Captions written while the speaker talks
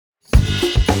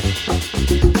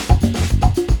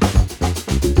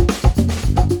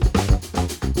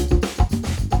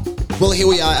Well, here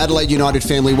we are, Adelaide United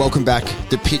family. Welcome back.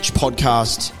 The Pitch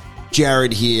Podcast.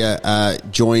 Jarrod here,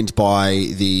 joined by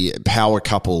the power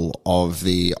couple of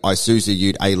the Isuzu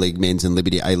Ute A-League Men's and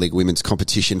Liberty A-League Women's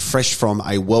competition, fresh from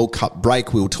a World Cup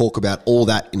break. We'll talk about all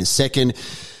that in a second.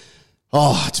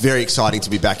 Oh, it's very exciting to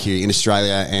be back here in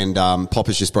Australia, and Pop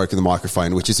has just broken the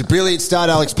microphone, which is a brilliant start.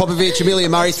 Alex Popović, Emilia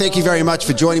Murray, thank you very much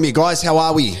for joining me. Guys, how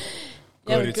are we?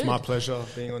 Good. It's my pleasure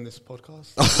being on this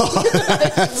podcast.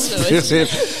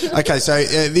 Okay, so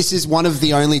this is one of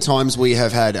the only times we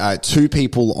have had two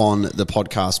people on the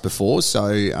podcast before. So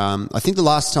I think the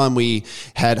last time we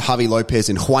had Javi Lopez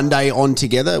and Juande on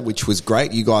together, which was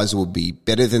great. You guys will be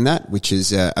better than that, which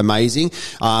is amazing.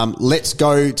 Let's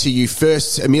go to you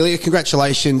first. Emilia,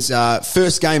 congratulations.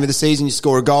 First game of the season, you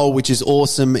score a goal, which is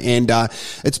awesome. And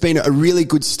it's been a really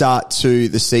good start to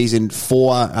the season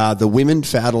for the women,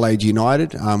 for Adelaide United.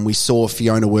 We saw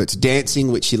Fiona Wirtz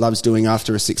dancing, which she loves doing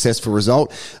after a successful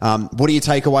result. What do you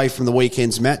take away from the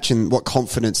weekend's match, and what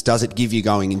confidence does it give you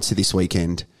going into this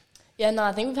weekend? Yeah, no,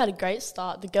 I think we've had a great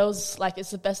start. The girls,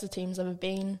 it's the best the team's ever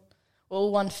been. We're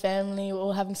all one family. We're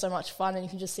all having so much fun, and you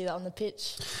can just see that on the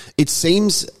pitch. It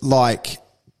seems like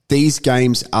these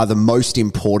games are the most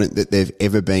important that they've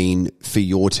ever been for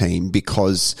your team,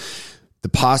 because the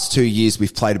past 2 years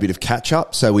we've played a bit of catch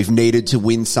up, so we've needed to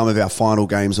win some of our final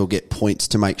games or get points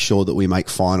to make sure that we make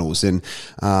finals. And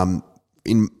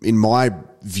in my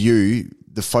view,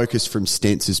 the focus from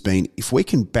Stents has been, if we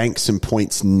can bank some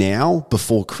points now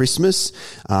before Christmas,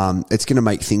 it's going to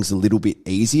make things a little bit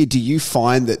easier. Do you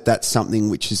find that that's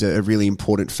something which is a really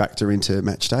important factor into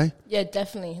match day? Yeah,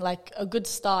 definitely. A good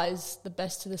start is the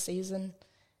best to the season.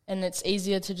 And it's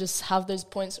easier to just have those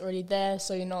points already there,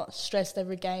 so you're not stressed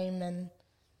every game. And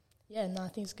yeah, no, I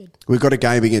think it's good. We've got a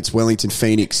game against Wellington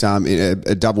Phoenix,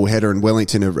 a double header, and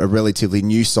Wellington a relatively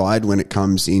new side when it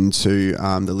comes into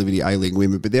the Liberty A-League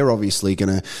women. But they're obviously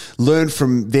going to learn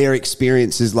from their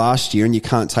experiences last year, and you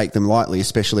can't take them lightly,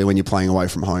 especially when you're playing away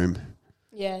from home.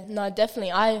 Yeah, no,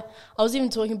 definitely. I was even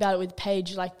talking about it with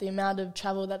Paige, the amount of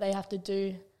travel that they have to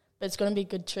do. But it's going to be a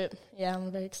good trip. Yeah,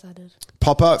 I'm very excited.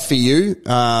 Popper, for you,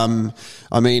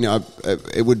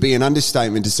 it would be an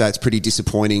understatement to say it's pretty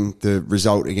disappointing, the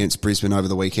result against Brisbane over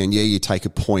the weekend. Yeah, you take a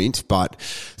point, but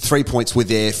 3 points were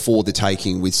there for the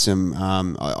taking with some,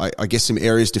 I guess, some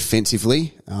areas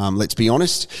defensively, let's be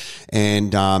honest.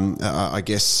 And a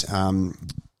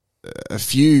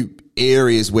few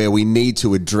areas where we need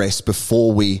to address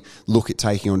before we look at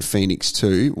taking on Phoenix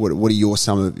too. What are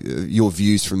some of your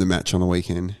views from the match on the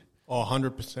weekend? Oh,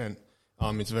 100%.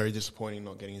 It's very disappointing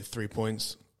not getting the 3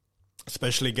 points,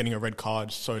 especially getting a red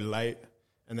card so late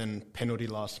and then penalty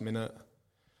last minute.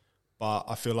 But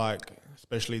I feel like,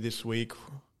 especially this week,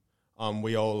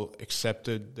 we all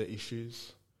accepted the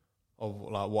issues of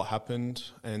what happened,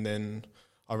 and then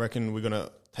I reckon we're going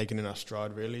to take it in our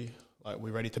stride, really.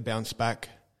 We're ready to bounce back,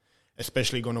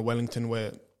 especially going to Wellington,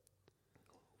 where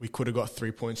we could have got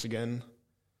 3 points again,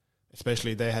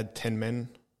 especially they had 10 men.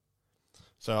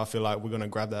 So I feel like we're going to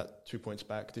grab that 2 points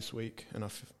back this week, and I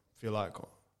feel like we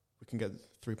can get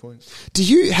 3 points. Do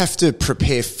you have to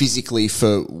prepare physically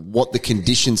for what the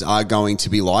conditions are going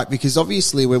to be like? Because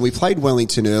obviously when we played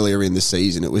Wellington earlier in the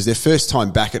season, it was their first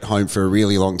time back at home for a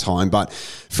really long time. But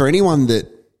for anyone that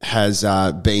has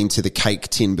been to the cake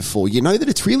tin before, you know that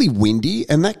it's really windy,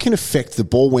 and that can affect the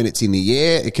ball when it's in the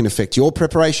air. It can affect your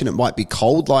preparation. It might be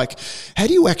cold. How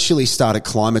do you actually start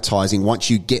acclimatizing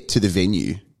once you get to the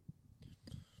venue?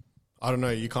 I don't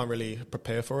know. You can't really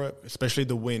prepare for it, especially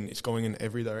the wind. It's going in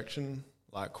every direction.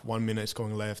 1 minute it's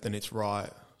going left and it's right.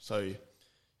 So you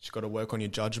just got to work on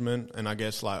your judgment. And I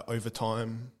guess over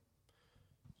time,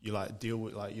 you deal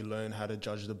with you learn how to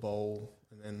judge the ball,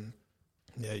 and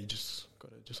then you just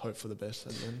got to hope for the best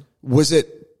at the end. Was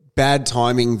it bad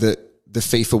timing that the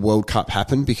FIFA World Cup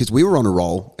happened? Because we were on a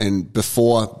roll, and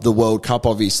before the World Cup,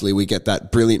 obviously, we get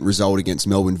that brilliant result against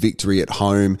Melbourne, victory at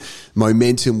home.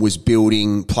 Momentum was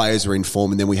building, players were in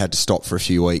form, and then we had to stop for a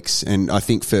few weeks. And I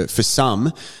think for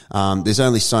some, there's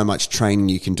only so much training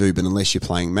you can do, but unless you're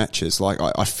playing matches,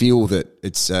 I feel that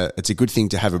it's a good thing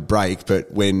to have a break, but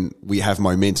when we have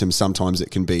momentum, sometimes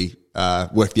it can be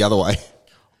work the other way.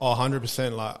 Oh,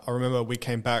 100%. I remember we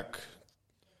came back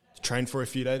to train for a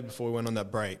few days before we went on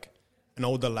that break. And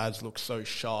all the lads look so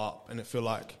sharp, and it feel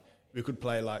like we could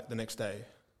play the next day.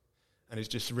 And it's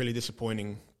just really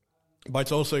disappointing. But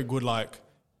it's also good,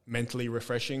 mentally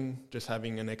refreshing, just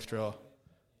having an extra,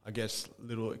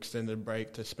 little extended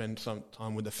break to spend some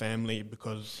time with the family,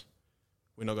 because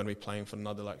we're not going to be playing for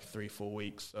another 3-4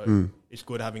 weeks. So It's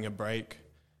good having a break.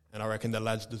 And I reckon the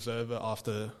lads deserve it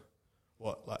after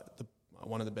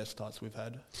one of the best starts we've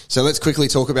had. So let's quickly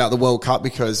talk about the World Cup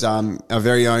because our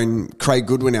very own Craig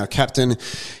Goodwin, our captain,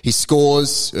 he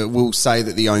scores. We'll say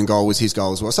that the own goal was his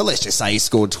goal as well. So let's just say he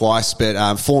scored twice.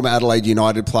 But former Adelaide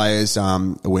United players,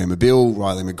 Aware Mabil,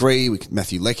 Riley McGree,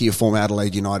 Matthew Leckie, a former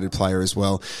Adelaide United player as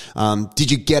well.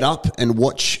 Did you get up and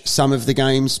watch some of the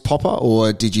games, Popper,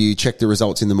 or did you check the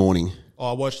results in the morning?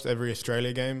 I watched every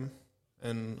Australia game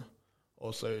and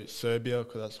also Serbia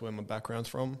because that's where my background's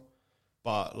from.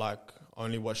 But, like, I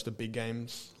only watched the big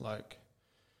games, like,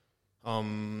 what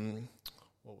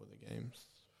were the games?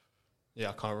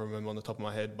 Yeah, I can't remember on the top of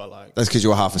my head, but, like... That's because you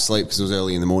were half asleep because it was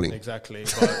early in the morning. Exactly.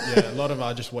 But, yeah, a lot of it,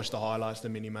 I just watched the highlights, the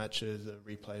mini-matches, the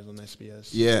replays on SBS.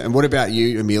 Yeah, and what about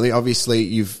you, Emilia? Obviously,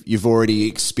 you've already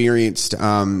experienced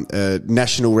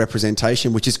national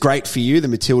representation, which is great for you. The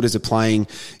Matildas are playing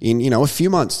in, a few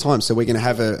months' time, so we're going to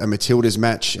have a Matildas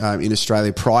match in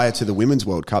Australia prior to the Women's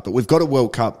World Cup. But we've got a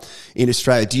World Cup in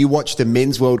Australia. Do you watch the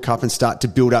Men's World Cup and start to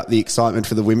build up the excitement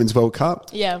for the Women's World Cup?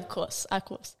 Yeah, of course.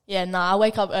 Yeah, I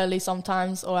wake up early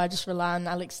sometimes, or I just rely on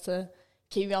Alex to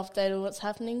keep me updated with what's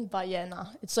happening. But yeah,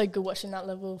 it's so good watching that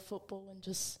level of football and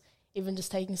just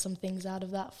taking some things out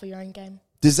of that for your own game.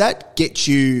 Does that get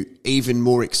you even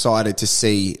more excited to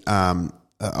see?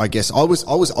 I guess I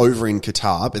was over in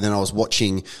Qatar, but then I was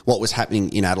watching what was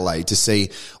happening in Adelaide to see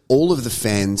all of the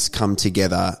fans come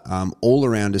together all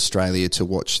around Australia to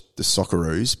watch the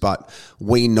Socceroos. But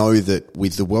we know that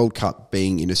with the World Cup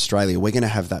being in Australia, we're going to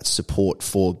have that support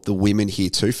for the women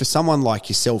here too. For someone like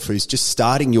yourself who's just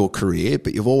starting your career,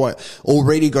 but you've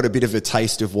already got a bit of a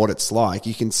taste of what it's like,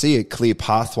 you can see a clear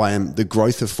pathway and the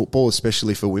growth of football,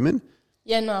 especially for women.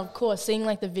 Yeah, of course. Seeing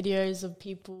like the videos of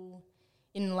people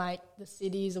in like the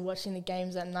cities or watching the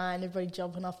games at night and everybody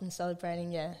jumping up and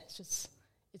celebrating, it's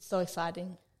so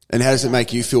exciting. And how does it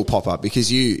make you feel, Popper?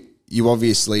 Because you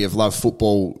obviously have loved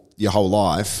football your whole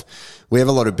life. We have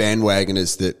a lot of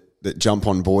bandwagoners that jump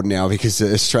on board now because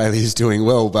Australia is doing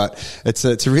well, but it's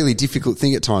a really difficult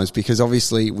thing at times because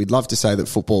obviously we'd love to say that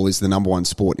football is the number one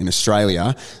sport in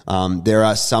Australia. There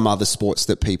are some other sports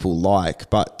that people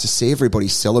like, but to see everybody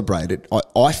celebrate it,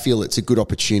 I feel it's a good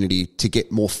opportunity to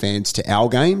get more fans to our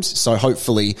games. So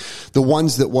hopefully the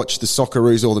ones that watch the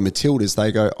Socceroos or the Matildas,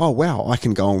 they go, oh wow, I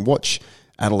can go and watch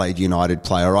Adelaide United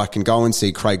play, or I can go and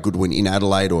see Craig Goodwin in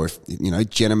Adelaide, or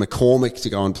Jenna McCormick to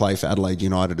go and play for Adelaide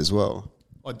United as well.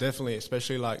 Oh, definitely,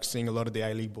 especially like seeing a lot of the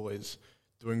A-League boys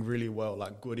doing really well,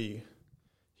 like Goody.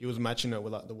 He was matching it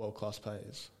with like the world-class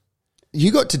players.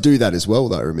 You got to do that as well,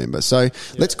 though, remember? So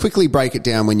let's quickly break it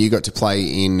down when you got to play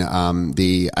in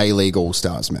the A-League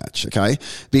All-Stars match, okay?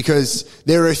 Because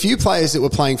there are a few players that were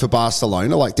playing for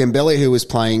Barcelona, like Dembele, who was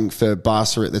playing for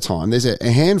Barca at the time. There's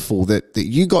a handful that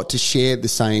you got to share the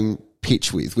same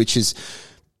pitch with, which is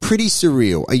pretty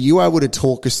surreal. Are you able to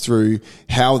talk us through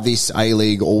how this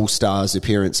A-League All-Stars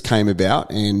appearance came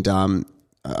about and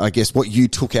I guess what you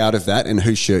took out of that and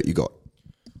whose shirt you got?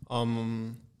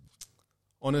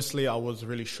 Honestly, I was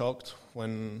really shocked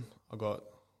when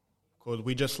because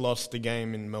we just lost the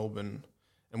game in Melbourne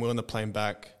and we were on the plane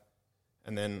back,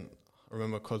 and then I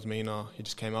remember Cosmina, he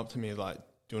just came up to me like, do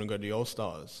you want to go to the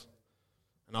All-Stars?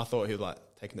 And I thought he was like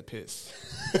taking the piss.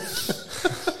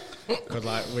 Because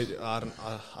like I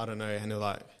don't know, and they're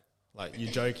like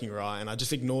you're joking, right? And I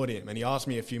just ignored him, and he asked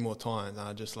me a few more times, and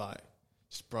I just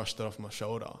brushed it off my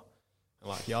shoulder, and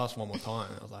like he asked one more time,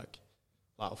 and I was like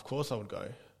of course I would go.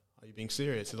 Are you being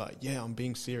serious? He's like, yeah, I'm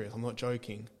being serious. I'm not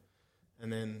joking.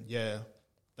 And then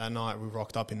that night we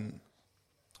rocked up in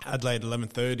Adelaide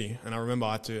 11:30, and I remember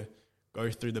I had to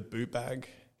go through the boot bag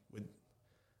with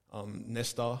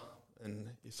Nesta and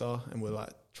Issa, and we're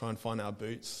like trying to find our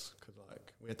boots because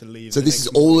we had to leave. So this is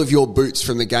all of your boots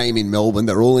from the game in Melbourne.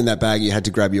 They're all in that bag. You had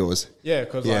to grab yours. Yeah,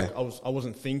 because I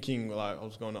wasn't thinking I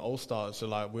was going to All Stars.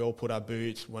 So we all put our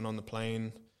boots, went on the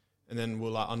plane, and then we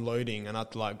were unloading, and I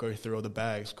had to go through all the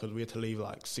bags because we had to leave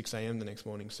 6 a.m. the next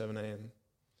morning, 7 a.m.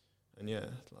 And it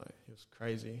was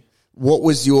crazy. What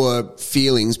was your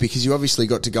feelings? Because you obviously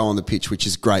got to go on the pitch, which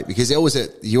is great. Because there was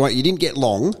you didn't get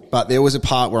long, but there was a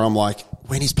part where I'm like,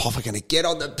 when is Popper going to get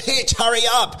on the pitch? Hurry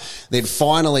up! Then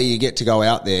finally you get to go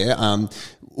out there.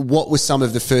 What were some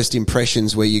of the first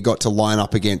impressions where you got to line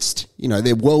up against,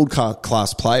 they're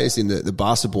world-class players in the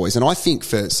Barca boys? And I think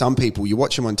for some people, you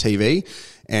watch them on TV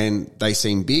and they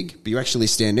seem big, but you actually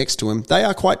stand next to them, they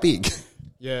are quite big.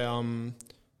 Yeah,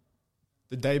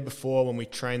 the day before when we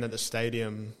trained at the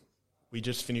stadium, we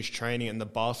just finished training and the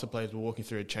Barca players were walking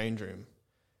through a change room,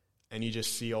 and you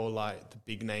just see all the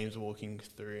big names walking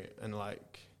through, and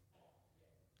it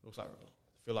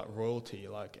feel like royalty.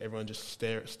 Everyone just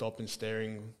stop and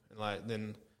staring, and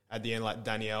then at the end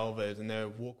Dani Alves, and they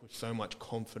walk with so much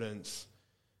confidence,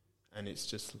 and it's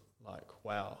just like,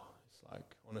 wow. It's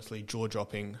like, honestly,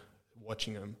 jaw-dropping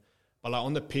watching them. But like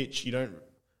on the pitch, you don't,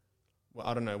 well,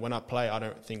 I don't know, when I play, I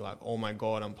don't think like, oh my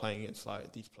God, I'm playing against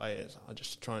like these players. I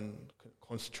just try and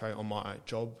concentrate on my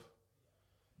job.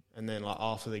 And then like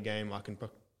after the game, I can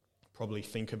probably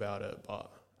think about it.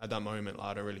 But at that moment, like,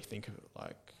 I don't really think of it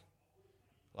like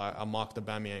I marked the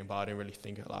Aubameyang, but I didn't really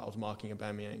think it like I was marking a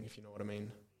Aubameyang, if you know what I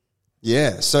mean.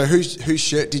 Yeah. So whose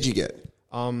shirt did you get?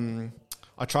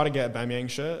 I tried to get a Aubameyang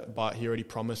shirt, but he already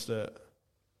promised it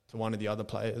to one of the other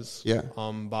players. Yeah.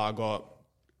 But I got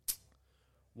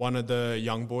one of the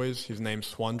young boys. His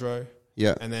name's Swandro.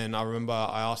 Yeah. And then I remember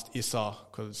I asked Issa,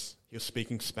 because he was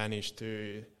speaking Spanish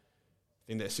to, I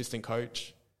think, the assistant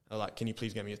coach. I was like, can you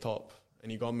please get me a top?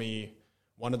 And he got me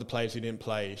one of the players who didn't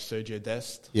play, Sergio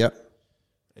Dest. Yep.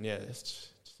 And yeah, it's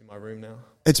just in my room now.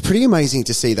 It's pretty amazing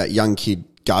to see that young kid,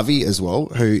 Gavi, as well,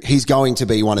 who he's going to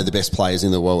be one of the best players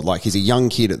in the world. Like, he's a young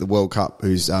kid at the World Cup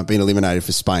who's been eliminated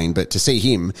for Spain. But to see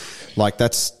him, like,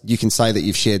 that's, you can say that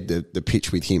you've shared the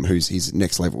pitch with him, who's his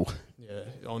next level. Yeah,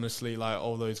 honestly, like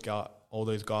all those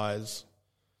guys,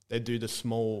 they do the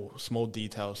small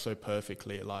details so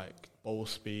perfectly. Like ball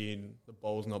speed, the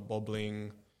ball's not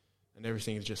bobbling, and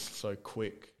everything is just so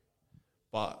quick.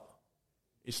 But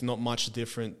it's not much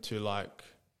different to like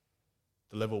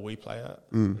the level we play at.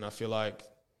 And I feel like,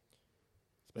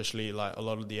 especially like a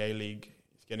lot of the A-League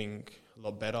is getting a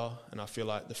lot better, and I feel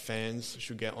like the fans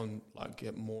should get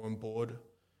more on board,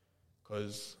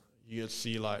 because you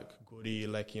see like Goody,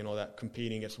 Lecky and all that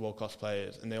competing against world-class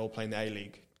players, and they're all playing the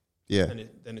A-League. Yeah. And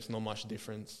then it's not much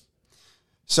difference.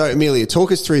 So, Emilia,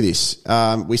 talk us through this.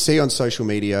 We see on social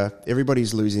media,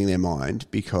 everybody's losing their mind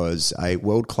because a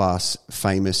world-class,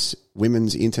 famous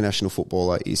women's international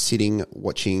footballer is sitting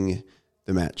watching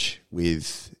the match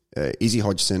with Izzy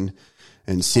Hodgson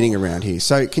and sitting around here.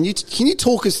 So, can you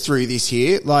talk us through this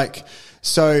here? Like,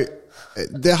 so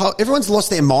everyone's lost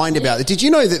their mind about it. Did you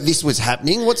know that this was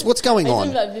happening? What's going on? Are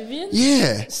you talking about Vivian?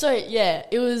 Yeah. So yeah,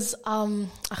 it was. I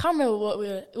can't remember what we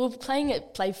were playing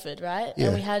at Playford, right? Yeah.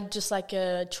 And we had just like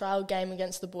a trial game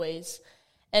against the boys,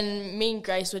 and me and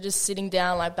Grace were just sitting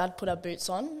down, like about to put our boots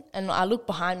on, and I look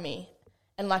behind me,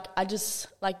 and like I just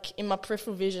like in my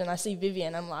peripheral vision, I see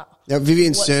Vivian. I'm like, Now,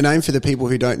 Vivian's surname, for the people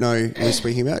who don't know what we're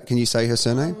speaking about, can you say her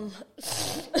surname?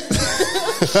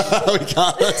 We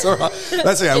can't. That's all right.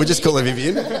 That's okay. We'll just call her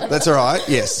Vivian. That's all right.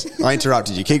 Yes. I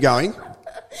interrupted you. Keep going. So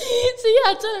yeah,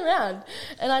 I turn around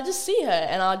and I just see her,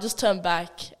 and I just turn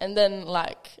back, and then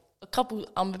like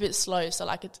I'm a bit slow, so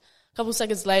like a couple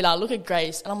seconds later, I look at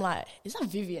Grace and I'm like, is that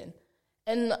Vivian?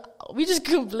 And we just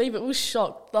couldn't believe it. We were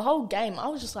shocked. The whole game, I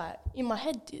was just like, in my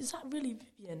head, is that really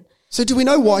Vivian? So do we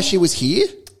know why she was here?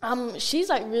 She's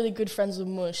like really good friends with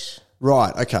Mush.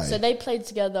 Right, okay. So they played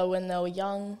together when they were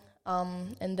young.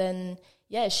 And then,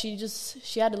 yeah, she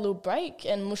had a little break,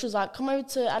 and Mush was like, come over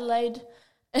to Adelaide.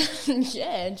 And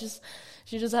yeah,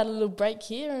 she just had a little break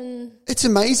here. And it's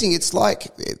amazing. It's like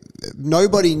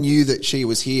nobody knew that she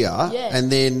was here. Yeah. And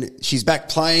then she's back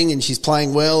playing, and she's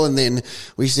playing well, and then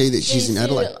we see that she's in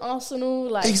Adelaide. At Arsenal,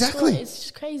 like, exactly. It's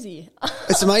just crazy.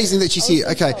 It's amazing that she's here.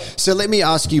 Okay, so let me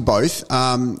ask you both.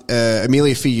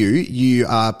 Emilia, for you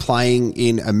are playing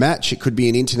in a match. It could be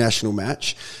an international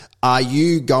match. Are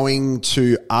you going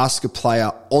to ask a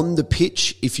player on the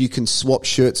pitch if you can swap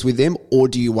shirts with them, or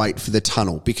do you wait for the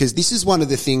tunnel? Because this is one of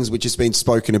the things which has been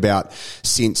spoken about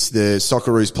since the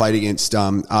Socceroos played against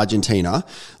Argentina.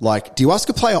 Like, do you ask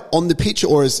a player on the pitch,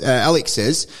 or as Alex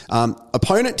says,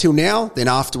 opponent till now, then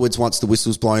afterwards, once the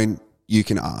whistle's blown, you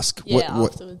can ask? Yeah,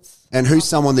 afterwards. And who's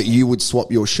someone that you would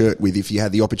swap your shirt with if you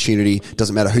had the opportunity?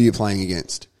 Doesn't matter who you're playing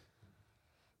against.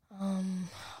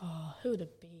 Who would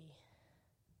it be?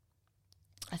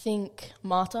 I think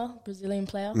Marta, Brazilian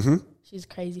player. Mm-hmm. She's a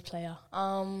crazy player.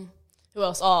 Who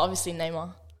else? Oh, obviously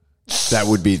Neymar. That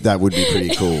would be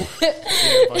pretty cool. Yeah,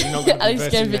 but you're not gonna Alex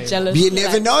getting a bit jealous. You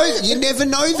never know. You never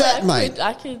know that, mate.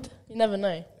 I could. You never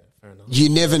know. Fair enough. You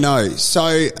never know.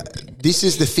 So this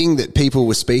is the thing that people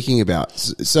were speaking about.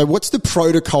 So what's the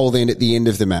protocol then at the end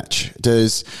of the match?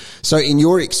 So in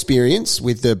your experience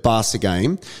with the Barca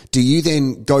game, do you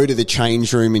then go to the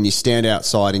change room and you stand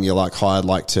outside and you're like, hi, I'd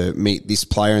like to meet this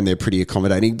player, and they're pretty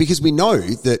accommodating? Because we know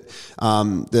that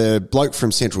the bloke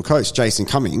from Central Coast, Jason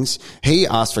Cummings, he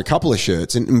asked for a couple of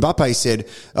shirts, and Mbappe said,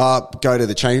 go to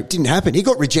the change. It didn't happen. He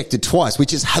got rejected twice,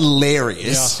 which is hilarious.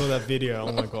 Yeah, I saw that video.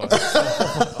 Oh my God.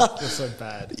 I feel so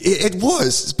bad. It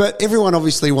was, but everyone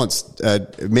obviously wants a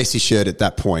Messi shirt at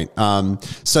that point.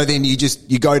 So then you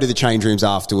go to the change rooms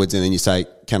afterwards, and then you say,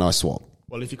 can I swap?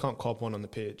 Well, if you can't cop one on the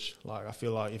pitch, like I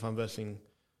feel like if I'm versing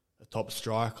a top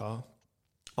striker,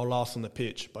 I'll last on the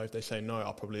pitch. But if they say no,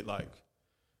 I'll probably like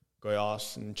go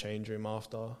ask in the change room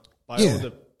after. But Yeah. it all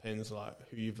depends like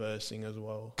who you're versing as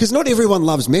well. Because not everyone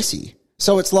loves Messi.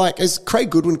 So it's like, as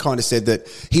Craig Goodwin kind of said, that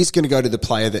he's going to go to the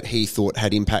player that he thought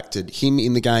had impacted him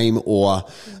in the game, or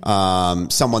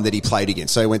someone that he played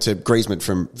against. So he went to Griezmann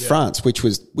from France, which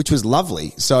was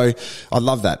lovely. So I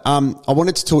love that. I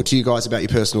wanted to talk to you guys about your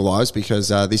personal lives, because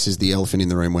this is the elephant in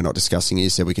the room. We're not discussing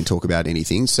it, so we can talk about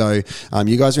anything. So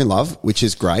you guys are in love, which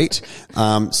is great.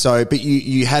 But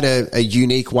you had a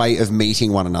unique way of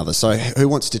meeting one another. So who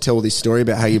wants to tell this story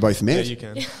about how you both met? Yeah, you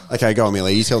can. Okay, go on,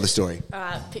 Emilia. You tell the story. All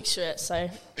right, picture it. So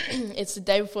it's the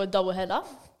day before a doubleheader.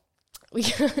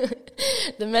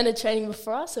 The men are training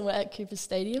before us, and we're at Cooper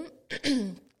Stadium.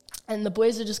 And the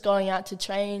boys are just going out to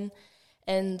train,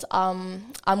 and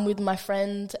I'm with my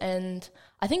friend, and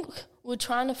I think we're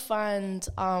trying to find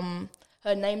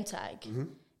her name tag. Mm-hmm.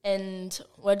 And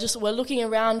we're looking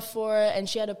around for it, and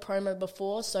she had a promo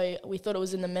before, so we thought it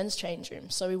was in the men's change room.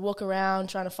 So we walk around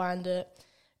trying to find it,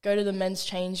 go to the men's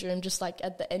change room, just like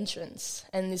at the entrance,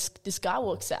 and this guy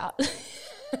walks out.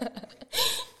 And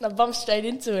I bumped straight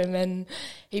into him, and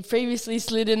he previously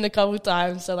slid in a couple of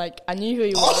times, so like I knew who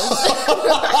he was.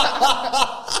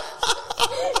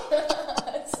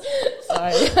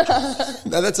 Sorry.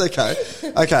 No, that's okay.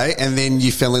 Okay, and then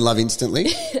you fell in love instantly?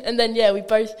 And then,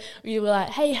 we were like,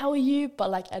 hey, how are you?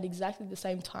 But like at exactly the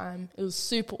same time. It was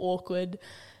super awkward.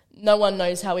 No one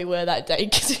knows how we were that day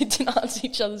because we didn't answer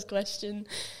each other's question.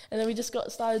 And then we just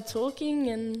started talking,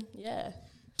 and yeah.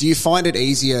 Do you find it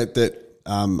easier that,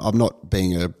 I'm not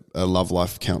being a love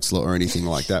life counsellor or anything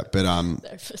like that, but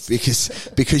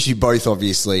because you both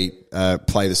obviously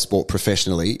play the sport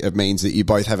professionally, it means that you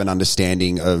both have an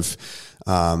understanding of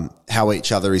how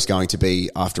each other is going to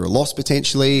be after a loss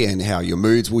potentially, and how your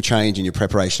moods will change and your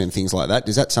preparation and things like that.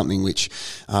 Is that something which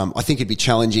I think it'd be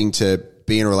challenging to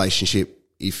be in a relationship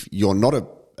if you're not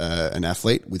an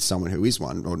athlete with someone who is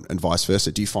one, and vice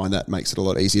versa? Do you find that makes it a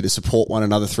lot easier to support one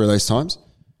another through those times?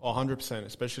 Oh, 100%,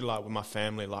 especially like with my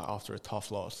family, like after a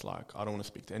tough loss, like I don't want to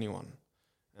speak to anyone,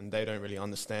 and they don't really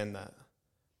understand that.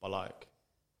 But like,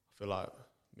 I feel like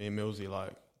me and Millsy,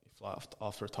 like, if like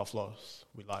after a tough loss,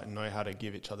 we like know how to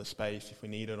give each other space if we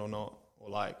need it or not,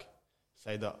 or like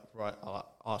say that right,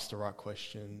 ask the right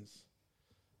questions,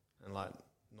 and like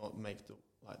not make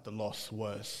the loss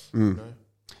worse. You know.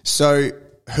 So,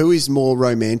 who is more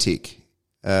romantic?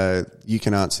 You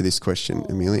can answer this question,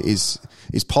 Emilia. Is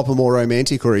Papa more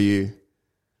romantic, or are you?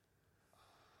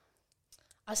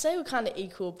 I say we're kind of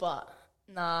equal, but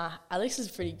nah, Alex is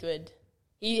pretty good.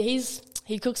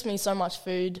 He cooks me so much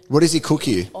food. What does he cook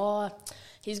you? Oh,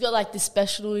 he's got like this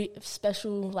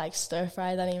special like stir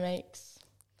fry that he makes.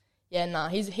 Yeah, nah,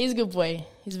 he's a good boy.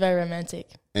 He's very romantic.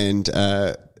 And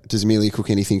does Emilia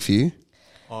cook anything for you?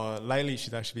 Lately,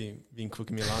 she's actually been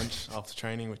cooking me lunch after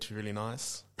training, which is really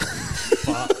nice.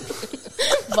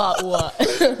 But what?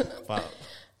 But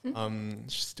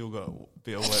she's still got a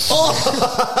bit of work.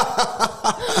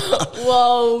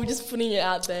 Whoa, just putting it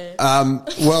out there.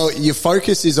 Well, your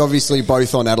focus is obviously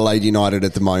both on Adelaide United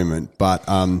at the moment, but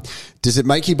does it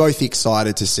make you both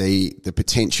excited to see the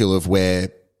potential of where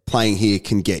playing here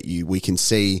can get you? We can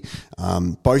see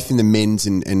both in the men's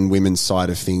and women's side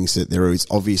of things that there is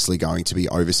obviously going to be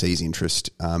overseas interest,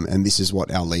 and this is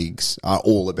what our leagues are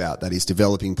all about. That is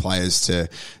developing players to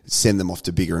send them off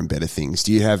to bigger and better things.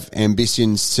 Do you have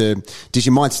ambitions did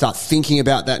your mind start thinking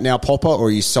about that now, Popper, or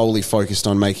are you solely focused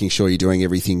on making sure you're doing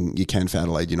everything you can for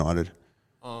Adelaide United?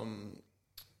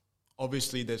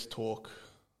 Obviously there's talk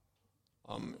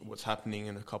what's happening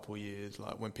in a couple of years,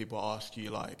 like when people ask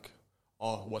you like,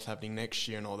 oh, what's happening next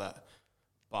year and all that.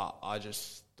 But I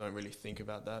just don't really think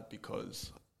about that,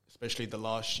 because especially the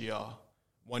last year,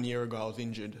 1 year ago I was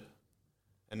injured,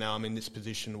 and now I'm in this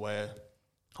position where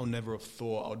I'll never have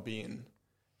thought I would be in.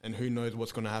 And who knows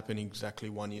what's going to happen in exactly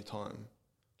 1 year time.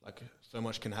 Like, so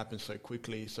much can happen so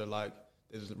quickly, so like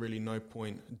there's really no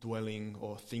point dwelling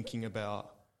or thinking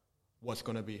about what's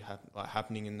going to be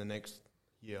happening in the next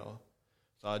year.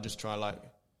 So I just try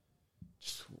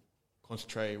just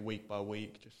concentrate week by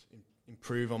week, just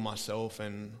improve on myself,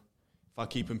 and if I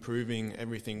keep improving,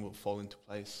 everything will fall into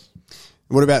place.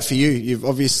 What about for you?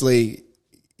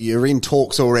 You're in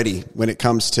talks already when it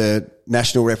comes to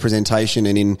national representation,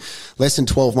 and in less than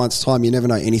 12 months' time, you never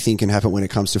know, anything can happen when it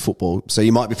comes to football. So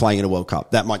you might be playing in a World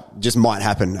Cup. That might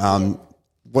happen.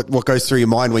 What goes through your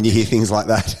mind when you hear things like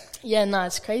that? Yeah, no,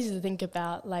 it's crazy to think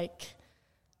about. Like,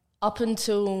 up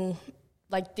until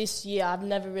like this year, I've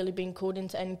never really been called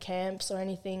into any camps or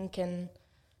anything, and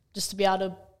just to be able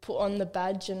to put on the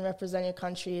badge and represent your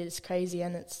country is crazy,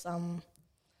 and it's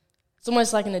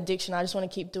almost like an addiction. I just want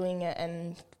to keep doing it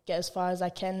and get as far as I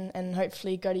can, and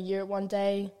hopefully go to Europe one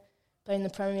day go in the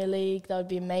Premier League. That would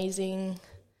be amazing.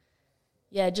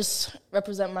 Yeah, just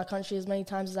represent my country as many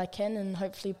times as I can and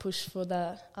hopefully push for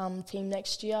the team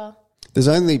next year. There's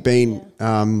only been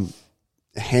a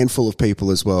handful of people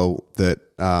as well that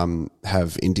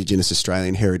have Indigenous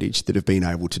Australian heritage that have been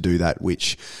able to do that,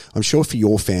 which I'm sure for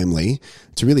your family,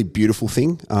 it's a really beautiful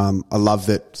thing. I love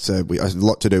that. So we have a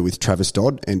lot to do with Travis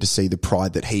Dodd, and to see the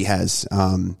pride that he has.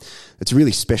 It's a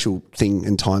really special thing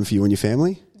and time for you and your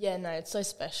family. Yeah, no, it's so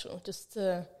special just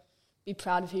to be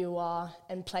proud of who you are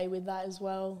and play with that as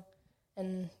well.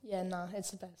 And yeah, no,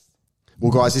 it's the best.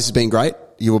 Well, guys, this has been great.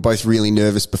 You were both really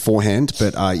nervous beforehand,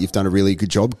 but you've done a really good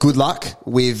job. Good luck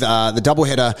with the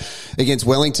doubleheader against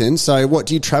Wellington. So what,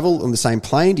 do you travel on the same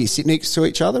plane? Do you sit next to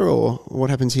each other, or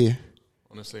what happens here?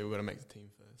 Honestly, we've got to make the team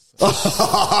first. So.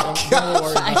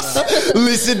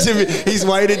 Listen to me. He's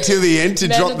waited till the end to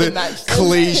drop the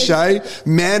cliche.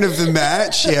 Man of the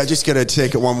match. Yeah, I just got to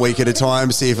take it 1 week at a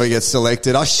time, see if I get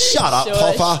selected. Oh, shut up,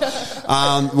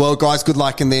 Popper. Well, guys, good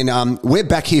luck. And then we're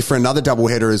back here for another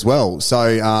doubleheader as well. So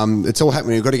it's all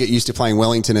happening. We've got to get used to playing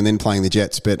Wellington and then playing the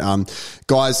Jets. But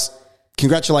guys,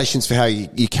 congratulations for how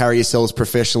you carry yourselves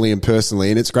professionally and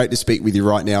personally. And it's great to speak with you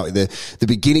right now at the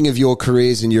beginning of your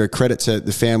careers, and you're a credit to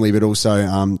the family, but also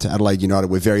to Adelaide United.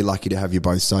 We're very lucky to have you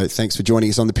both. So thanks for joining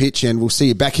us on the pitch, and we'll see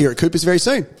you back here at Coopers very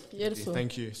soon. Beautiful.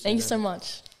 Thank you. Thank you so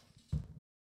much.